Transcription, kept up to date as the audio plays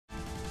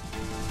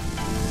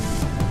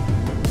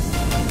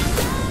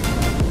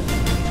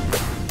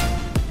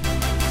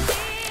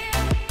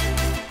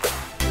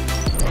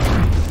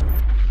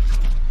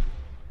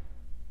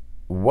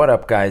What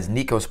up, guys?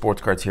 Nico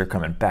Sportscards here,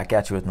 coming back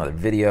at you with another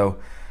video.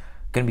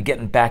 Going to be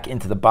getting back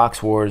into the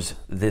box wars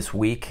this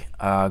week,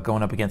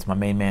 going up against my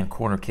main man,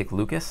 CornerKick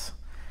Lucas.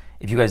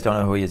 If you guys don't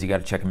know who he is, you got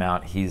to check him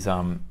out. He's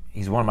one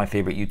of my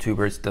favorite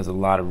YouTubers. Does a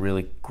lot of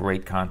really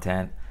great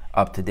content,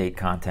 up-to-date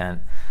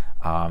content.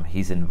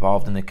 He's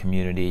involved in the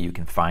community. You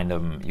can find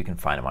him. You can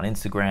find him on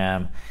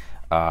Instagram.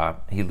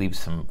 He leaves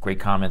some great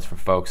comments for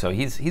folks. So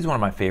he's one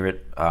of my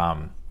favorite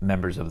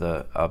members of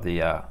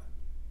the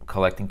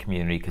collecting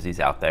community, because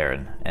he's out there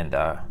and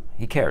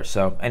he cares.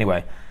 So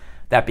anyway,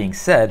 that being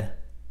said,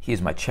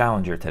 he's my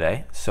challenger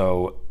today.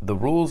 So the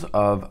rules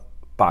of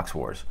Box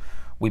Wars: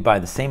 we buy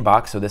the same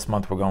box. So this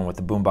month we're going with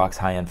the Boombox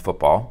High End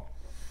Football,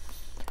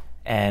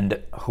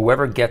 and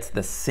whoever gets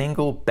the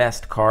single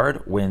best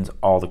card wins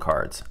all the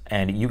cards.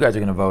 And you guys are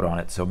going to vote on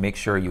it, so make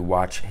sure you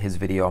watch his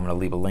video. I'm going to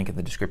leave a link in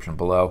the description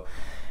below,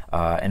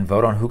 and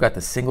vote on who got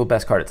the single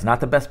best card. It's not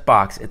the best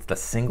box, it's the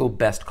single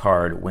best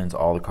card wins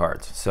all the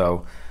cards.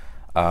 So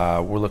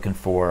we're looking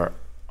for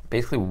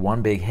basically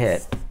one big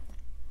hit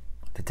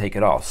to take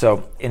it all.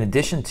 So in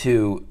addition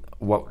to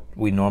what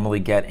we normally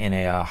get in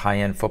a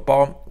high-end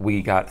football,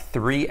 we got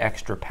 3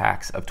 extra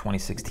packs of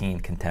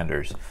 2016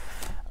 contenders,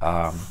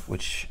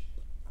 which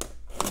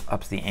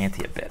ups the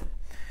ante a bit.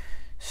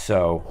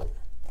 So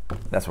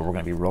that's what we're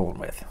going to be rolling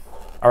with.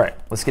 All right,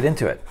 let's get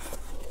into it.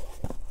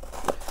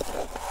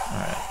 All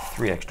right,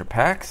 3 extra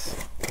packs,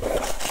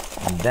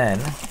 and then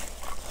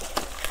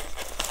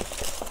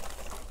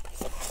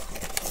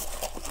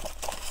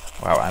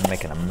wow, I'm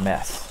making a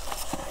mess.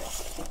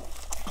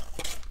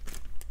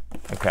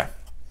 Okay.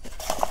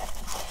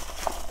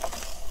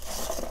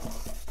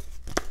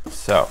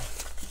 So,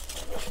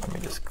 let me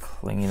just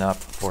clean up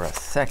for a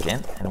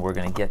second, and we're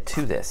going to get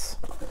to this.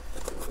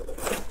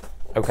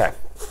 Okay.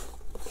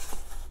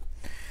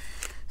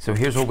 So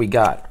here's what we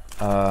got.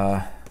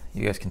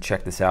 You guys can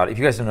check this out. If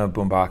you guys don't know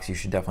Boombox, you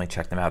should definitely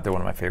check them out. They're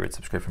one of my favorite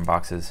subscription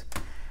boxes.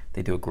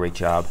 They do a great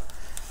job.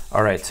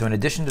 All right, so in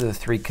addition to the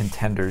 3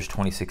 contenders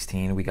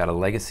 2016, we got a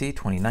Legacy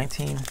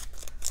 2019,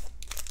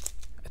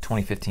 a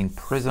 2015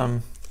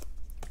 Prism,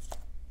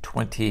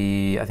 I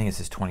think this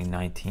is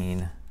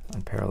 2019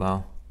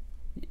 Unparalleled.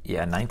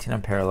 Yeah, 19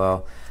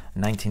 Unparalleled,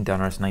 19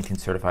 Donruss, 19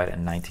 Certified,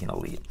 and 19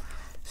 Elite.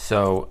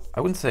 So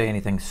I wouldn't say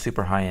anything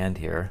super high end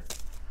here,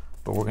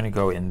 but we're gonna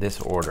go in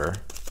this order.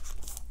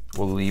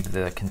 We'll leave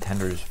the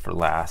contenders for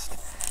last.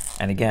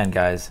 And again,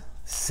 guys,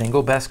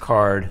 single best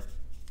card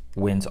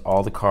wins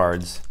all the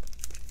cards,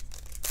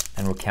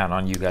 and we're counting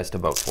on you guys to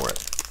vote for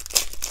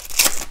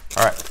it.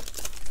 All right,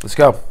 let's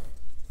go.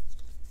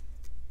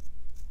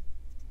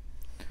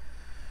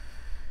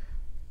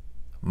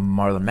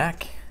 Marlon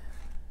Mack,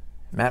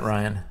 Matt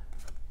Ryan,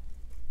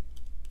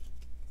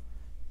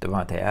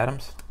 Devontae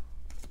Adams,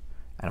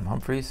 Adam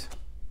Humphries,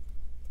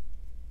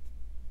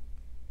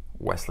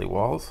 Wesley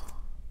Walls.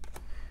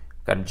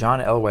 Got a John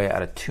Elway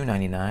out of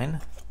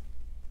 299,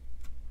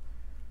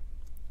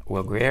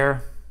 Will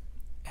Greer,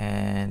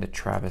 and a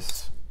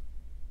Travis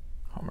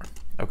Homer.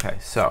 Okay,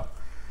 so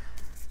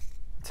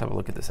let's have a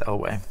look at this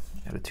Elway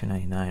out of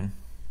 299.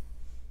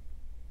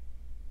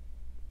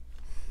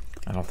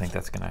 I don't think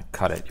that's going to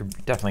cut it. You're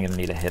definitely going to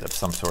need a hit of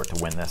some sort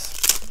to win this.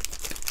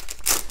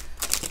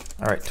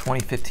 All right,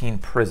 2015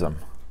 Prism.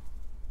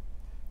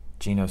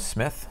 Geno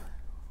Smith,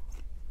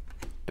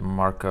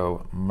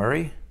 DeMarco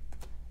Murray,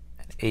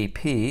 and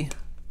AP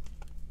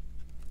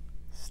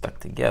stuck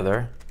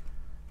together.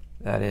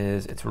 That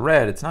is, it's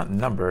red, it's not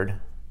numbered.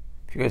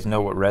 If you guys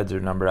know what reds are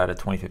numbered out of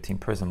 2015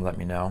 Prism, let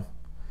me know.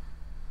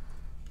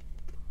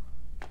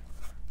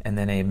 And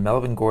then a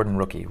Melvin Gordon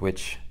rookie,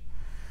 which,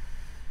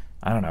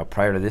 I don't know,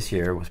 prior to this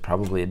year was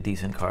probably a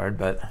decent card,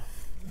 but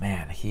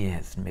man, he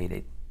has made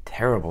a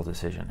terrible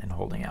decision in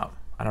holding out.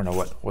 I don't know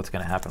what's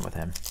going to happen with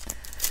him.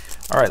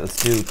 All right,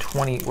 let's do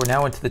 20. We're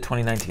now into the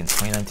 2019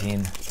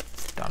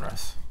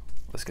 Donruss.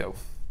 Let's go.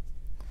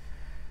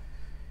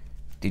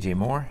 DJ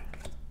Moore,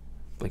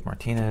 Blake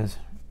Martinez,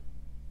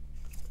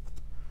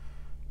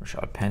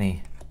 Rashad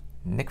Penny,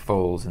 Nick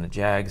Foles in the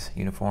Jags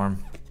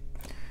uniform,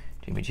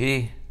 Jimmy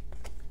G,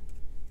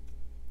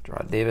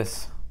 Gerard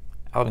Davis,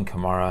 Alvin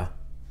Kamara,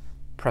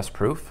 press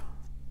proof,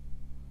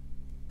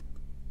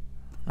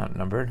 not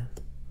numbered.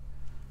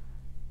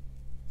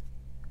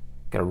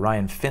 Got a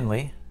Ryan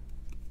Finley,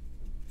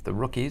 the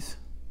rookies,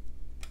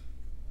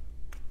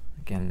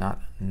 again not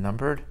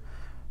numbered.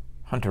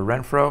 Hunter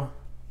Renfrow,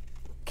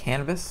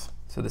 canvas.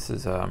 So this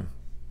is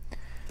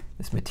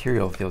this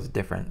material feels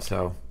different,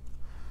 so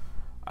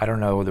I don't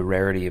know the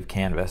rarity of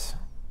canvas,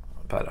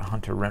 but a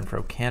Hunter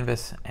Renfrow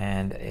canvas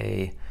and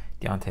a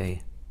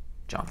Deontay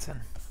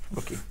Johnson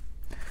rookie.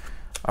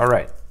 All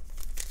right,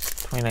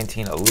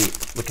 2019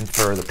 Elite, looking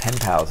for the pen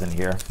pals in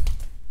here.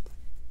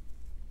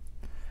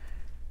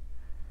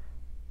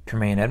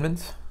 Tremaine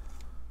Edmonds,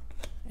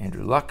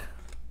 Andrew Luck,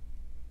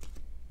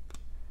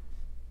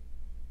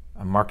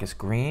 a Marcus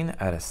Green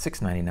at a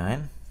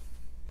 699,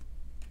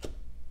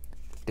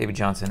 David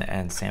Johnson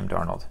and Sam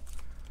Darnold.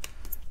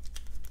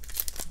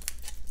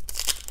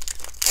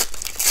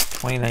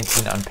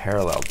 2019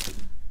 Unparalleled.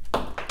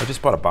 I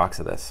just bought a box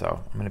of this,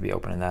 so I'm going to be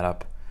opening that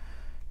up.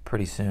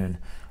 pretty soon.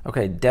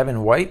 Okay,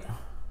 Devin White,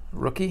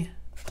 rookie.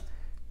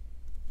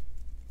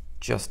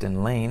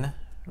 Justin Lane,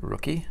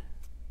 rookie.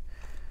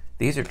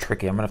 These are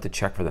tricky. I'm going to have to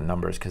check for the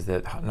numbers because the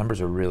numbers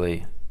are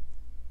really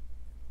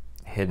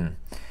hidden.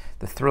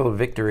 The Thrill of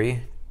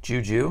Victory,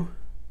 Juju.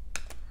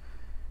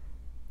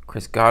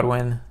 Chris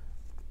Godwin.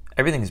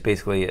 Everything's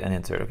basically an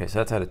insert. Okay, so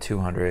that's out of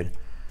 200.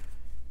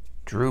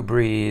 Drew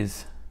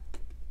Brees.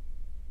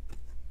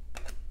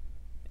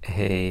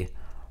 Hey,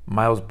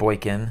 Miles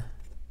Boykin.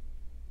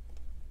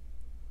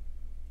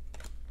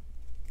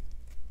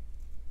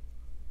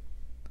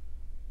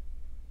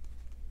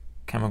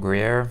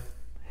 Camagrier,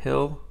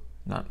 Hill,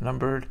 not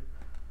numbered,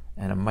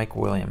 and a Mike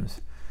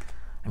Williams.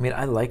 I mean,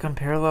 I like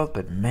unparalleled,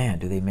 but man,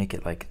 do they make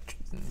it like,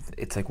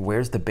 it's like,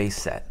 where's the base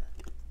set?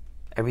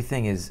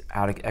 Everything is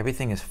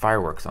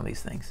fireworks on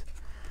these things.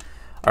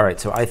 All right,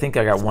 so I think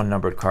I got one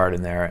numbered card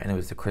in there, and it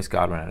was the Chris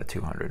Godwin out of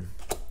 200.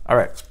 All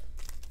right,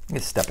 I'm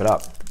gonna step it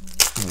up.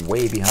 I'm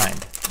way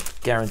behind.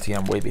 Guarantee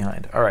I'm way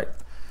behind. All right,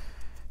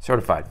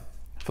 certified.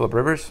 Phillip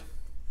Rivers,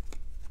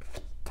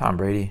 Tom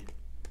Brady,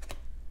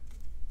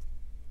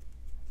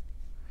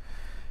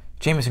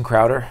 Jamison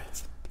Crowder,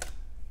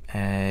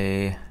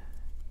 a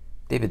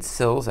David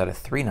Sills out of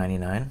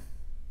 399,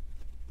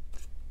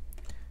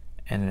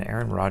 and an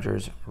Aaron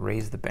Rodgers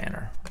Raise the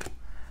Banner.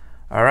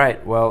 All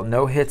right, well,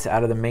 no hits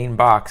out of the main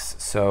box,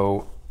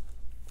 so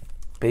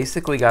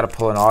basically got to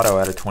pull an auto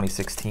out of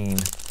 2016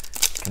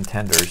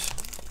 contenders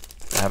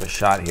to have a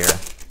shot here.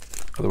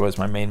 Otherwise,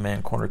 my main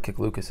man, CornerKick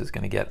Lucas, is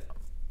going to get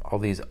all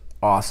these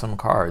awesome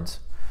cards.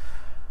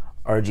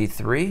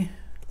 RG3,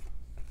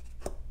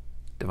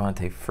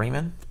 Devontae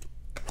Freeman,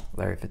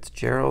 Larry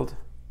Fitzgerald,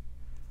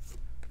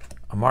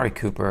 Amari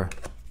Cooper,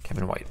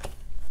 Kevin White.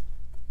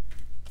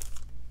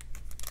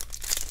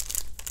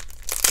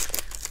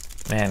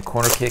 Man,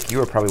 CornerKick, you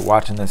were probably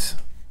watching this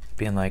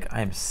being like, I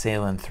am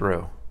sailing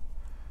through.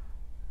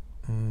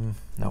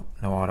 Nope,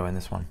 no auto in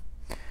this one.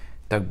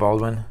 Doug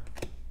Baldwin,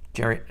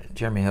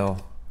 Jeremy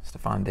Hill,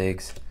 Stephon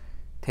Diggs,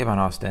 Tavon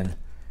Austin,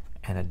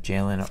 and a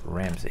Jalen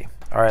Ramsey.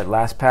 All right,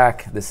 last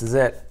pack. This is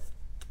it.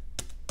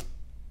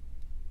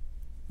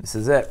 This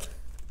is it.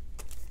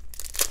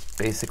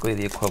 Basically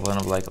the equivalent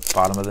of like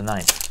bottom of the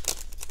ninth.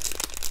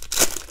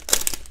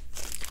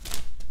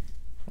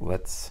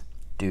 Let's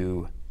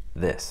do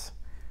this.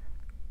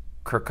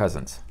 Kirk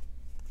Cousins,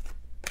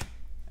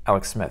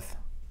 Alex Smith,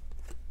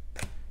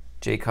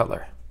 Jay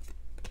Cutler,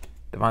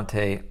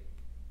 Devontae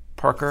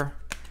Parker,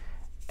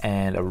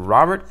 and a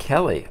Robert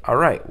Kelly. All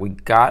right, we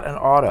got an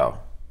auto.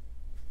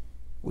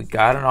 We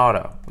got an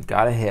auto. We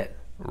got a hit.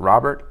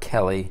 Robert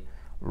Kelly,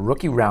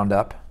 rookie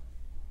roundup.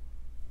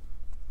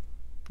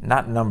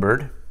 Not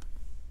numbered.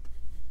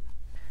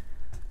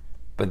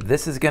 But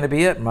this is going to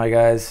be it, my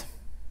guys.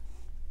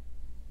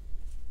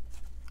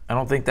 I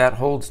don't think that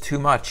holds too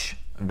much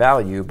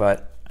value,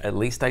 but at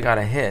least I got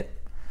a hit.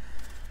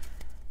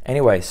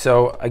 Anyway,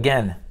 so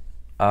again,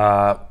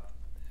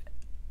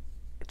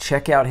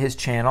 check out his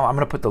channel. I'm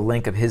going to put the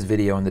link of his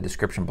video in the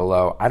description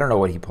below. I don't know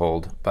what he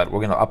pulled, but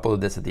we're going to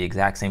upload this at the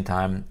exact same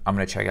time. I'm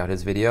going to check out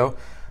his video,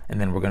 and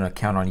then we're going to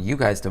count on you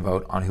guys to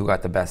vote on who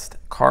got the best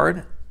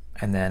card,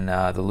 and then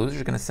the loser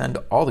is going to send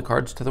all the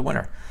cards to the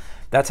winner.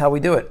 That's how we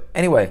do it.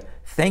 Anyway,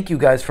 thank you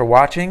guys for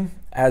watching.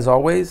 As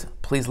always,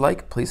 please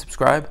like, please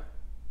subscribe.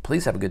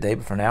 Please have a good day,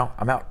 but for now,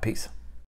 I'm out. Peace.